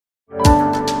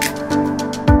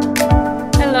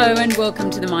and welcome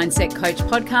to the Mindset Coach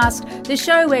podcast, the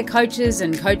show where coaches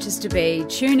and coaches-to-be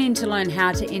tune in to learn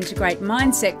how to integrate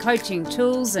mindset coaching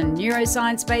tools and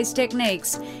neuroscience-based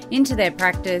techniques into their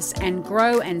practice and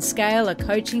grow and scale a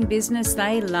coaching business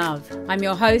they love. I'm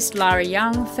your host, Lara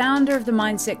Young, founder of the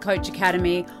Mindset Coach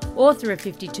Academy, author of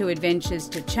 52 Adventures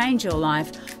to Change Your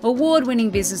Life,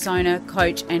 award-winning business owner,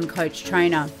 coach and coach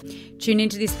trainer. Tune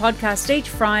into this podcast each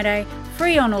Friday,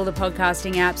 free on all the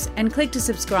podcasting apps, and click to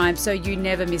subscribe so you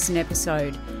never miss an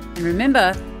episode. And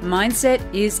remember, mindset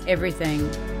is everything.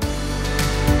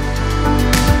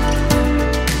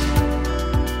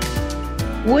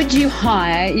 Would you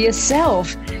hire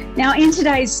yourself? Now, in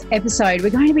today's episode,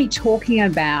 we're going to be talking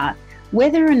about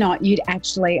whether or not you'd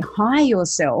actually hire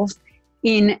yourself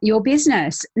in your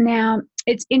business. Now,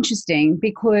 it's interesting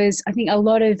because I think a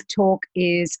lot of talk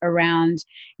is around,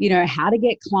 how to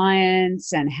get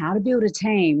clients and how to build a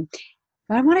team.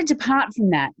 But I want to depart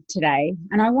from that today,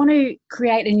 and I want to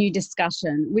create a new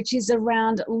discussion, which is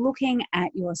around looking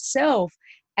at yourself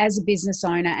as a business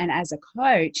owner and as a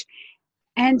coach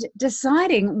and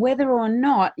deciding whether or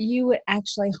not you would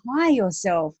actually hire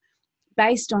yourself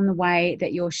based on the way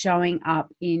that you're showing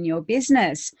up in your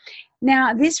business.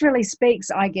 Now, this really speaks,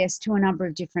 I guess, to a number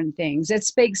of different things. It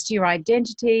speaks to your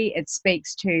identity. It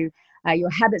speaks to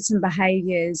your habits and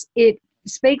behaviors. It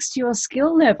speaks to your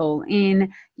skill level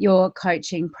in your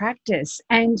coaching practice.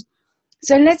 And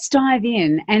so let's dive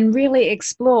in and really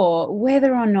explore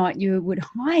whether or not you would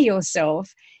hire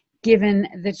yourself given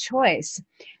the choice.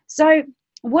 So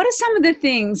what are some of the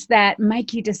things that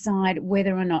make you decide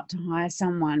whether or not to hire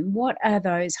someone? What are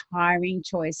those hiring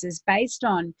choices based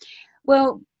on?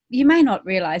 Well, you may not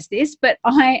realize this, but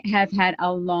I have had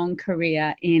a long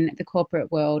career in the corporate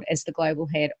world as the global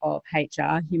head of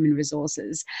HR, human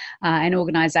resources, and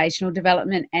organizational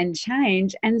development and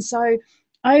change. And so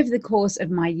over the course of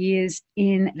my years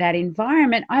in that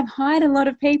environment, I've hired a lot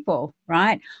of people,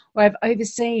 right? Or I've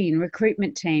overseen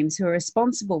recruitment teams who are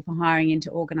responsible for hiring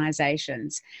into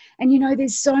organizations. And,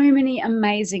 there's so many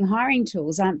amazing hiring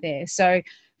tools, aren't there? So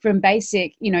from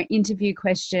basic, interview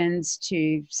questions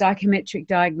to psychometric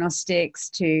diagnostics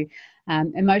to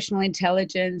emotional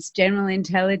intelligence, general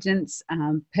intelligence,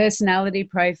 personality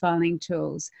profiling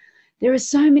tools. There are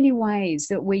so many ways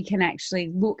that we can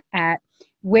actually look at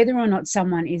whether or not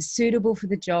someone is suitable for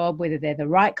the job, whether they're the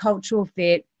right cultural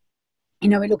fit. We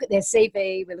look at their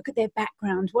CV, we look at their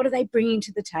background. What are they bringing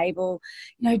to the table?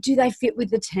 Do they fit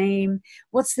with the team?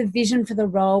 What's the vision for the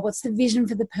role? What's the vision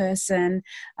for the person?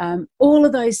 All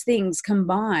of those things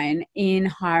combine in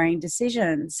hiring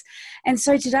decisions. And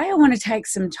so today I want to take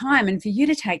some time, and for you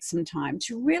to take some time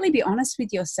to really be honest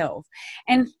with yourself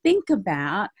and think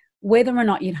about whether or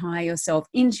not you'd hire yourself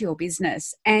into your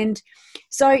business. And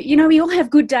so, we all have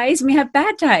good days and we have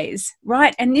bad days,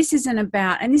 right? And this is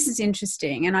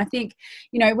interesting. And I think,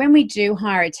 when we do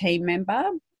hire a team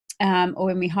member or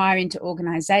when we hire into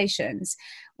organizations,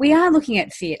 we are looking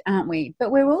at fit, aren't we? But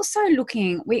we're also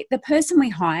the person we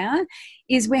hire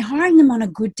we're hiring them on a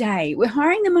good day. We're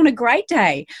hiring them on a great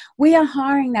day. We are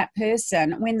hiring that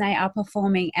person when they are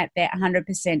performing at their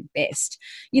 100% best.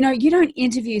 You don't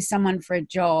interview someone for a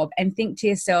job and think to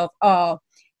yourself, oh,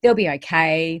 they'll be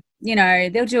okay.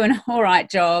 They'll do an all right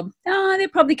job. Oh, they're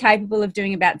probably capable of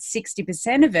doing about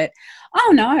 60% of it.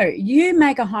 Oh no, you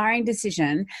make a hiring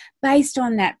decision based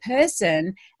on that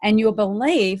person and your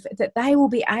belief that they will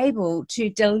be able to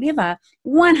deliver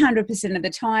 100% of the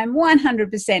time,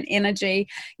 100% energy,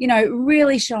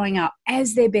 really showing up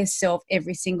as their best self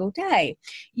every single day.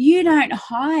 You don't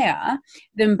hire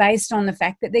them based on the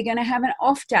fact that they're going to have an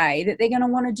off day, that they're going to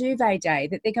want a duvet day,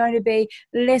 that they're going to be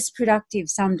less productive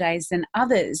some days than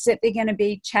others, that they're going to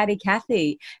be chatty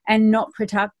Cathy and not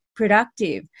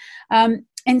productive.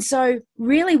 And so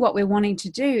really what we're wanting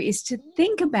to do is to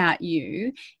think about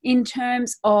you in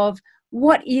terms of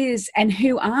what is and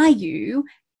who are you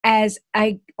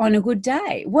on a good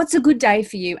day. What's a good day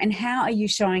for you, and how are you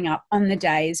showing up on the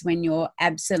days when you're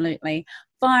absolutely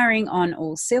firing on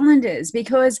all cylinders?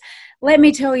 Because let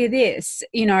me tell you this,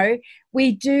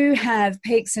 we do have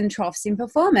peaks and troughs in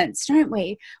performance, don't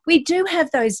we? We do have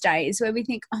those days where we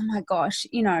think, oh my gosh,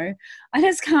 I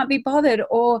just can't be bothered,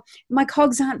 or my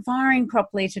cogs aren't firing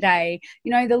properly today.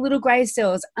 The little grey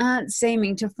cells aren't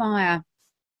seeming to fire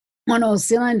on all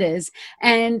cylinders,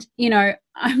 and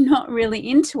I'm not really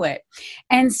into it.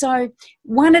 And so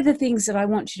one of the things that I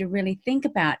want you to really think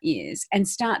about and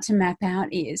start to map out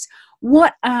is,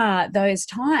 What are those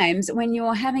times when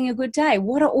you're having a good day?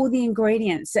 What are all the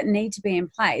ingredients that need to be in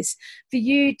place for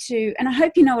you to, and I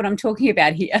hope you know what I'm talking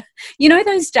about here. You know,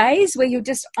 those days where you're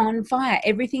just on fire,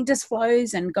 everything just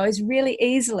flows and goes really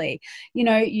easily. You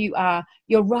know,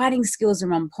 your writing skills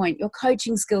are on point, your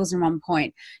coaching skills are on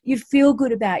point. You feel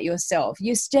good about yourself.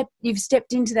 You've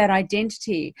stepped into that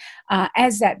identity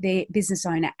as that business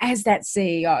owner, as that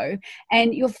CEO,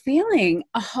 and you're feeling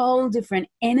a whole different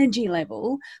energy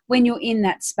level when you're in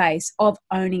that space of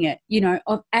owning it, you know,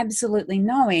 of absolutely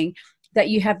knowing that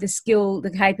you have the skill, the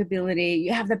capability,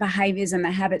 you have the behaviors and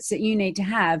the habits that you need to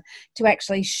have to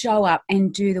actually show up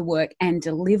and do the work and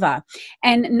deliver.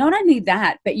 And not only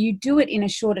that, but you do it in a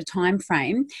shorter time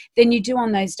frame than you do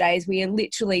on those days where you're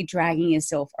literally dragging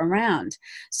yourself around.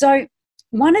 So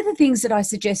one of the things that I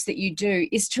suggest that you do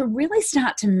is to really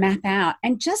start to map out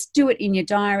and just do it in your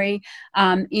diary,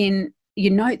 in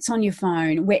your notes on your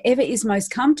phone, wherever is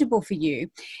most comfortable for you.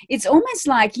 It's almost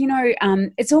like, you know,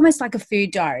 it's almost like a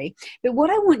food diary. But what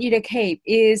I want you to keep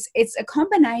is it's a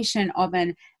combination of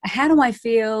a how do I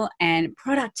feel and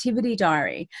productivity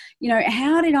diary. You know,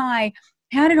 how did I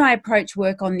approach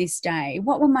work on this day?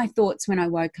 What were my thoughts when I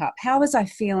woke up? How was I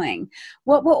feeling?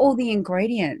 What were all the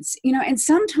ingredients? You know, and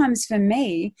sometimes for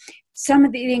me, some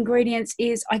of the ingredients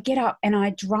is I get up and I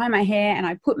dry my hair and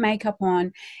I put makeup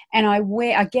on and I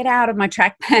get out of my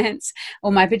track pants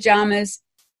or my pajamas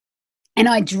and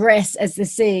I dress as the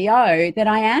CEO that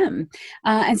I am.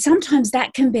 And sometimes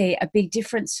that can be a big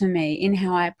difference for me in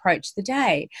how I approach the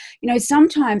day. You know,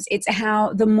 sometimes it's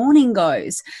how the morning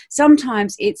goes.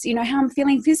 Sometimes it's, you know, how I'm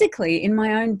feeling physically in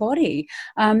my own body.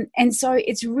 And so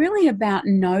it's really about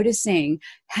noticing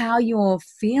how you're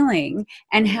feeling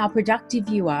and how productive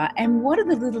you are and what are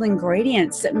the little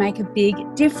ingredients that make a big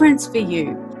difference for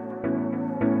you.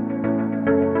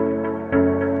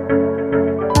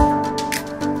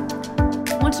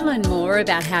 Want to learn more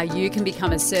about how you can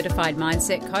become a certified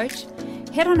mindset coach?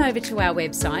 Head on over to our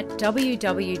website,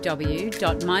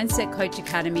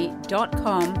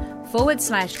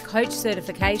 www.mindsetcoachacademy.com/coach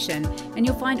certification, and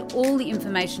you'll find all the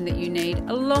information that you need,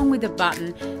 along with a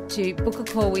button to book a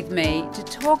call with me to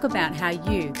talk about how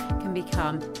you can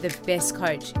become the best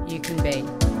coach you can be.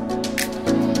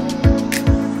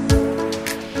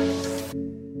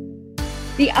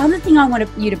 The other thing I want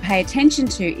you to pay attention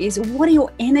to is what are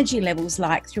your energy levels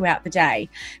like throughout the day?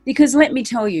 Because let me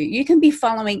tell you, you can be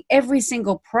following every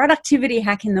single productivity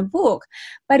hack in the book,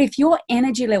 but if your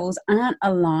energy levels aren't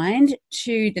aligned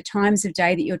to the times of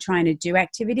day that you're trying to do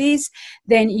activities,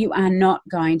 then you are not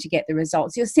going to get the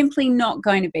results. You're simply not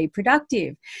going to be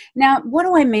productive. Now, what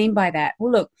do I mean by that?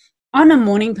 Well, look, I'm a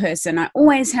morning person. I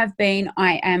always have been.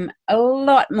 I am a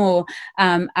lot more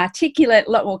articulate,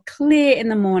 a lot more clear in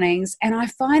the mornings. And I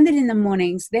find that in the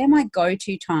mornings, they're my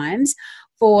go-to times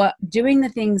for doing the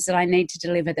things that I need to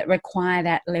deliver that require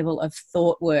that level of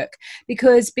thought work.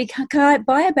 Because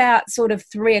by about sort of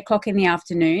 3 o'clock in the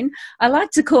afternoon, I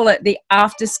like to call it the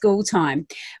after school time.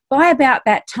 By about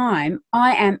that time,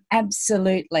 I am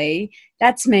absolutely,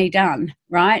 that's me done,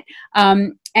 right?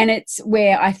 And it's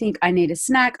where I think I need a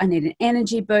snack, I need an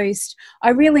energy boost.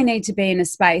 I really need to be in a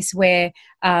space where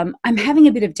I'm having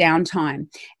a bit of downtime.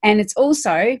 And it's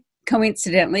also,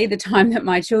 coincidentally, the time that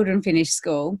my children finish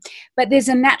school, but there's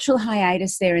a natural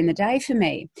hiatus there in the day for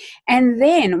me. And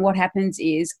then what happens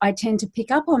is I tend to pick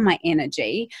up on my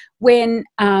energy when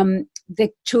the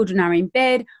children are in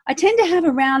bed. I tend to have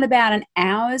around about an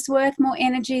hour's worth more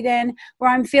energy then,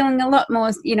 where I'm feeling a lot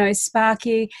more, you know,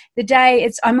 sparky. The day,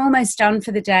 I'm almost done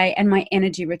for the day and my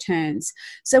energy returns.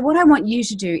 So what I want you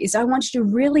to do is I want you to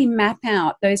really map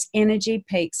out those energy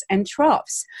peaks and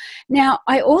troughs. Now,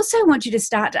 I also want you to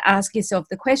start to ask yourself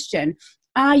the question,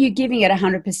 are you giving it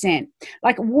 100%?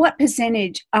 Like, what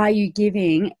percentage are you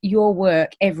giving your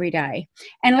work every day?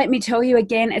 And let me tell you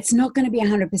again, it's not going to be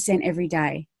 100% every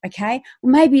day, okay?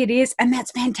 Well, maybe it is, and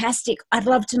that's fantastic. I'd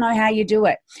love to know how you do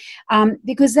it,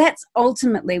 because that's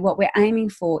ultimately what we're aiming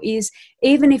for is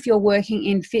even if you're working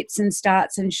in fits and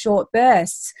starts and short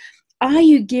bursts, are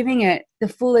you giving it the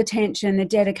full attention, the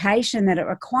dedication that it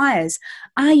requires?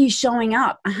 Are you showing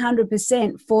up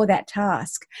 100% for that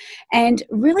task? And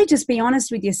really just be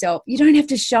honest with yourself. You don't have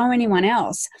to show anyone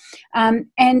else.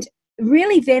 And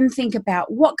really then think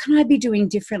about, what can I be doing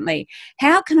differently?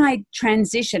 How can I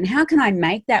transition? How can I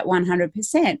make that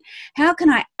 100%? How can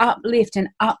I uplift and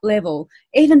up level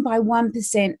even by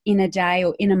 1% in a day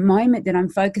or in a moment that I'm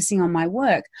focusing on my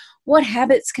work? What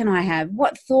habits can I have?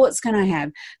 What thoughts can I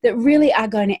have that really are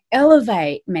going to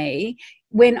elevate me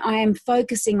when I am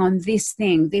focusing on this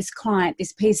thing, this client,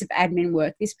 this piece of admin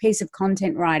work, this piece of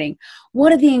content writing,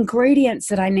 what are the ingredients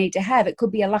that I need to have? It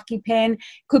could be a lucky pen,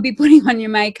 could be putting on your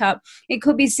makeup, it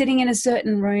could be sitting in a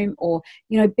certain room, or,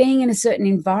 being in a certain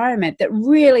environment that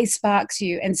really sparks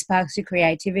you and sparks your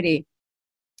creativity.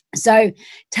 So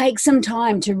take some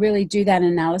time to really do that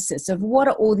analysis of what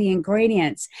are all the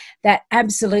ingredients that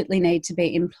absolutely need to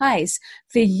be in place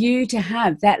for you to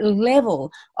have that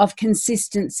level of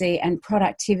consistency and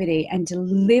productivity and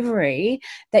delivery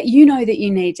that you know that you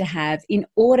need to have in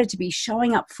order to be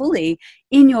showing up fully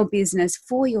in your business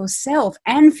for yourself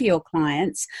and for your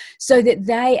clients, so that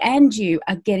they and you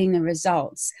are getting the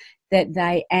results that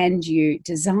they and you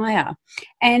desire.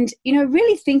 And,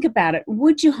 really think about it.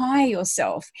 Would you hire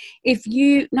yourself if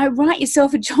write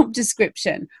yourself a job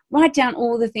description, write down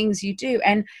all the things you do.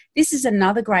 And this is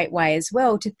another great way as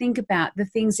well to think about the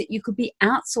things that you could be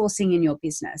outsourcing in your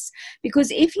business.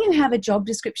 Because if you have a job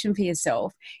description for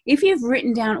yourself, if you've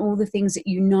written down all the things that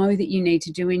you know that you need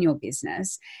to do in your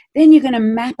business, then you're going to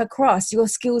map across your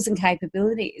skills and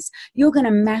capabilities. You're going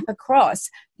to map across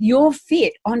your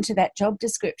fit onto that job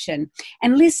description.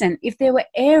 And listen, if there were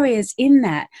areas in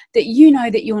that you know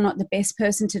that you're not the best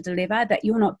person to deliver, that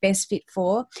you're not best fit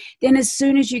for, then as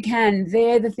soon as you can,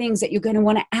 they're the things that you're going to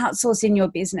want to outsource in your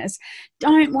business.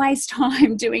 Don't waste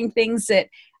time doing things that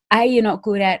A, you're not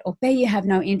good at, or B, you have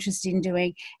no interest in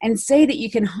doing, and see that you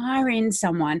can hire in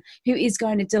someone who is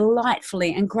going to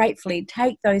delightfully and gratefully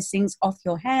take those things off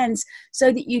your hands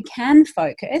so that you can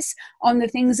focus on the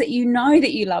things that you know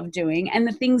that you love doing and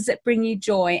the things that bring you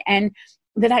joy and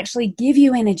that actually give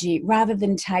you energy rather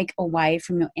than take away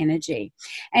from your energy.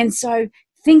 And so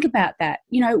think about that.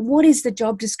 What is the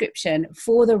job description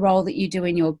for the role that you do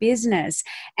in your business?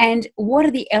 And what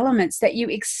are the elements that you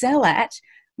excel at?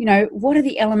 What are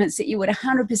the elements that you would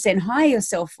 100% hire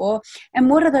yourself for? And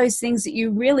what are those things that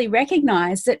you really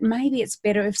recognize that maybe it's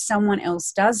better if someone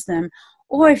else does them,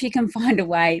 or if you can find a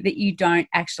way that you don't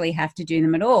actually have to do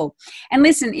them at all. And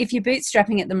listen, if you're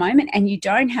bootstrapping at the moment and you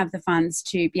don't have the funds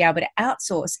to be able to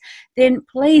outsource, then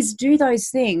please do those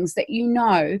things that you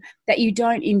know that you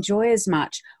don't enjoy as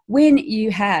much when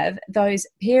you have those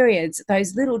periods,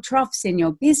 those little troughs in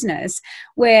your business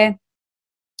where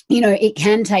it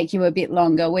can take you a bit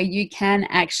longer, where you can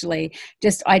actually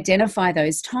just identify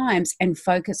those times and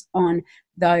focus on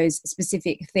those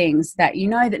specific things that you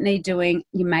know that need doing.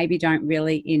 You maybe don't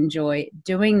really enjoy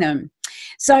doing them.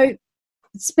 So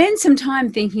spend some time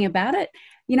thinking about it.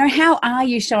 How are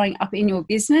you showing up in your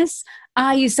business?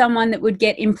 Are you someone that would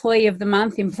get Employee of the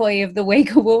Month, Employee of the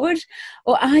Week award?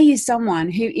 Or are you someone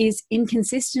who is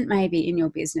inconsistent maybe in your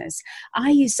business? Are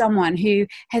you someone who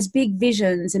has big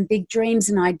visions and big dreams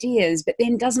and ideas, but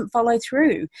then doesn't follow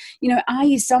through? Are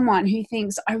you someone who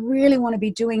thinks, I really want to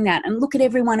be doing that, and look at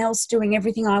everyone else doing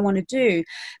everything I want to do,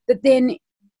 but then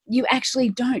you actually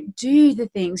don't do the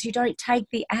things, you don't take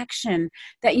the action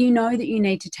that you know that you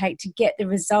need to take to get the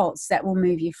results that will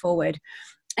move you forward.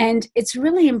 And it's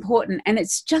really important. And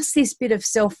it's just this bit of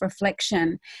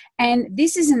self-reflection. And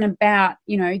this isn't about,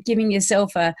 giving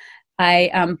yourself a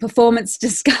performance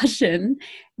discussion.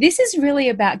 This is really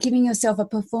about giving yourself a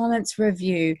performance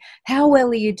review. How well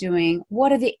are you doing?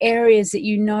 What are the areas that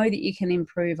you know that you can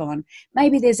improve on?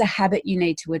 Maybe there's a habit you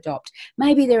need to adopt.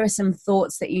 Maybe there are some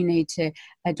thoughts that you need to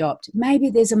adopt.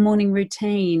 Maybe there's a morning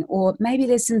routine, or maybe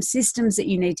there's some systems that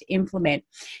you need to implement.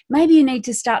 Maybe you need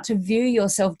to start to view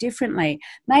yourself differently.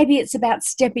 Maybe it's about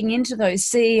stepping into those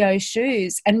CEO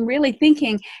shoes and really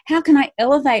thinking, how can I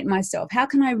elevate myself? How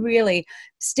can I really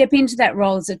step into that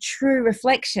role as a true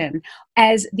reflection,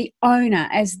 as the owner,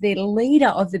 as the leader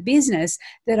of the business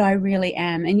that I really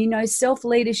am? And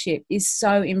self-leadership is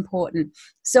so important.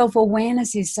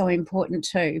 Self-awareness is so important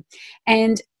too.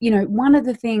 And, one of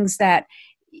the things that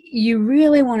you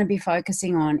really want to be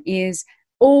focusing on is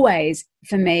always,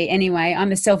 for me anyway,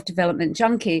 I'm a self-development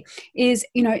junkie, is,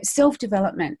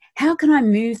 self-development. How can I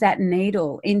move that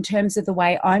needle in terms of the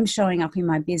way I'm showing up in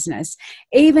my business?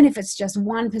 Even if it's just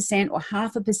 1% or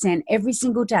 0.5% every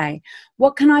single day,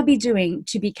 what can I be doing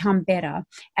to become better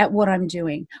at what I'm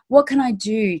doing? What can I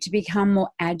do to become more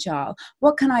agile?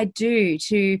 What can I do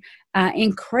to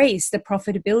increase the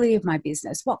profitability of my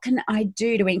business? What can I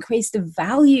do to increase the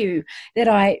value that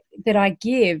I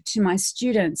give to my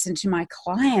students and to my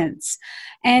clients?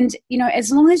 And,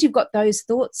 as long as you've got those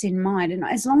thoughts in mind, and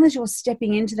as long as you're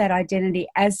stepping into that identity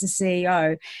as the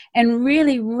CEO and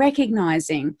really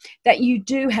recognizing that you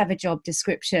do have a job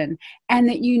description and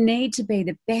that you need to be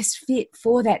the best fit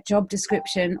for that job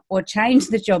description or change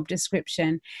the job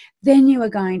description, then you are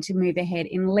going to move ahead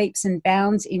in leaps and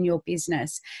bounds in your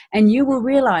business. And you will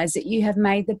realize that you have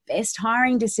made the best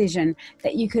hiring decision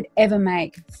that you could ever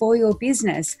make for your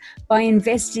business by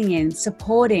investing in,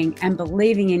 supporting, and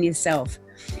believing in yourself.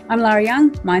 I'm Lara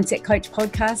Young, Mindset Coach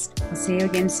Podcast. I'll see you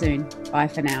again soon. Bye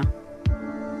for now.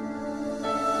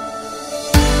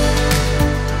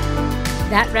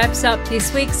 That wraps up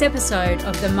this week's episode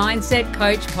of the Mindset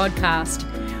Coach Podcast.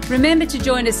 Remember to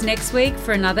join us next week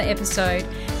for another episode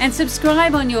and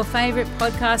subscribe on your favourite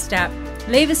podcast app.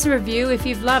 Leave us a review if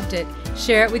you've loved it,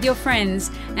 share it with your friends,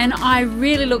 and I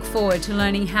really look forward to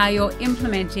learning how you're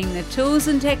implementing the tools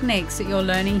and techniques that you're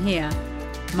learning here.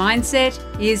 Mindset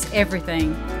is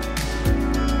everything.